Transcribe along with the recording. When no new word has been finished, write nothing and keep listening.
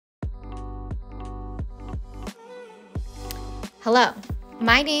Hello,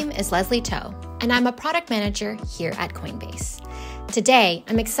 my name is Leslie Toe, and I'm a product manager here at Coinbase. Today,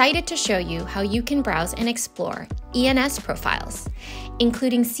 I'm excited to show you how you can browse and explore ENS profiles,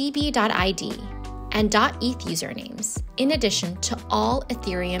 including cb.id and .eth usernames, in addition to all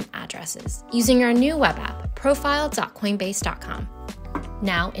Ethereum addresses, using our new web app, profile.coinbase.com,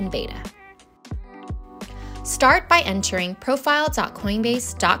 now in beta. Start by entering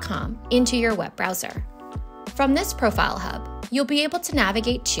profile.coinbase.com into your web browser. From this profile hub, you'll be able to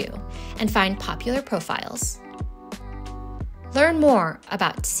navigate to and find popular profiles, learn more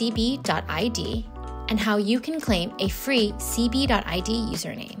about cb.id and how you can claim a free cb.id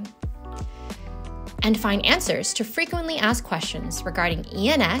username, and find answers to frequently asked questions regarding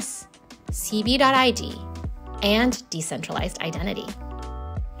ENS, cb.id, and decentralized identity.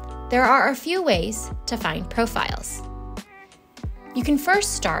 There are a few ways to find profiles. You can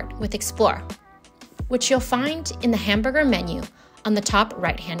first start with Explore, which you'll find in the hamburger menu on the top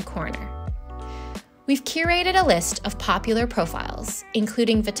right-hand corner. We've curated a list of popular profiles,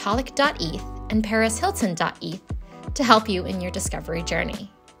 including Vitalik.eth and ParisHilton.eth, to help you in your discovery journey.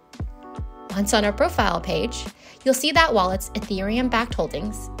 Once on our profile page, you'll see that wallet's Ethereum-backed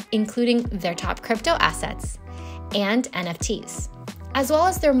holdings, including their top crypto assets and NFTs, as well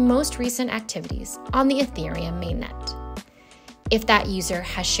as their most recent activities on the Ethereum mainnet. If that user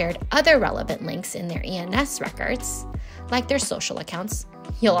has shared other relevant links in their ENS records, like their social accounts,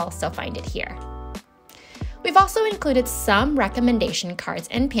 you'll also find it here. We've also included some recommendation cards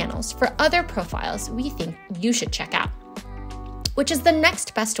and panels for other profiles we think you should check out, which is the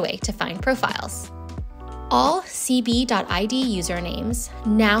next best way to find profiles. All cb.id usernames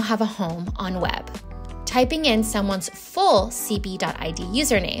now have a home on web. Typing in someone's full cb.id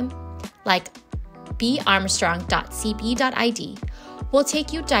username, like barmstrong.cb.id, will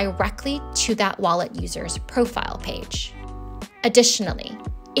take you directly to that wallet user's profile page. Additionally,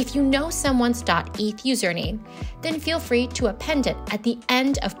 if you know someone's .eth username, then feel free to append it at the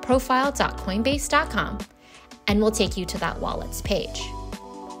end of profile.coinbase.com, and we'll take you to that wallet's page.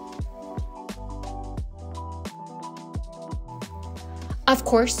 Of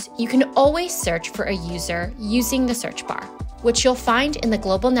course, you can always search for a user using the search bar, which you'll find in the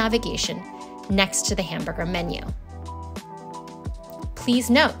global navigation next to the hamburger menu. Please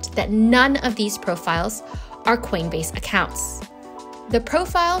note that none of these profiles are Coinbase accounts. The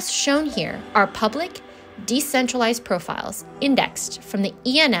profiles shown here are public, decentralized profiles indexed from the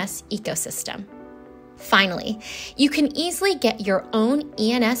ENS ecosystem. Finally, you can easily get your own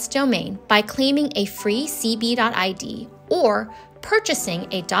ENS domain by claiming a free cb.id or purchasing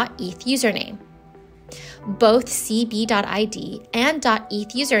a .eth username. Both cb.id and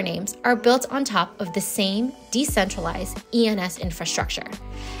 .eth usernames are built on top of the same decentralized ENS infrastructure,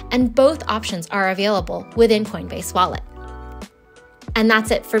 and both options are available within Coinbase Wallet. And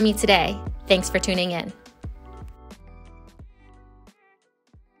that's it for me today. Thanks for tuning in.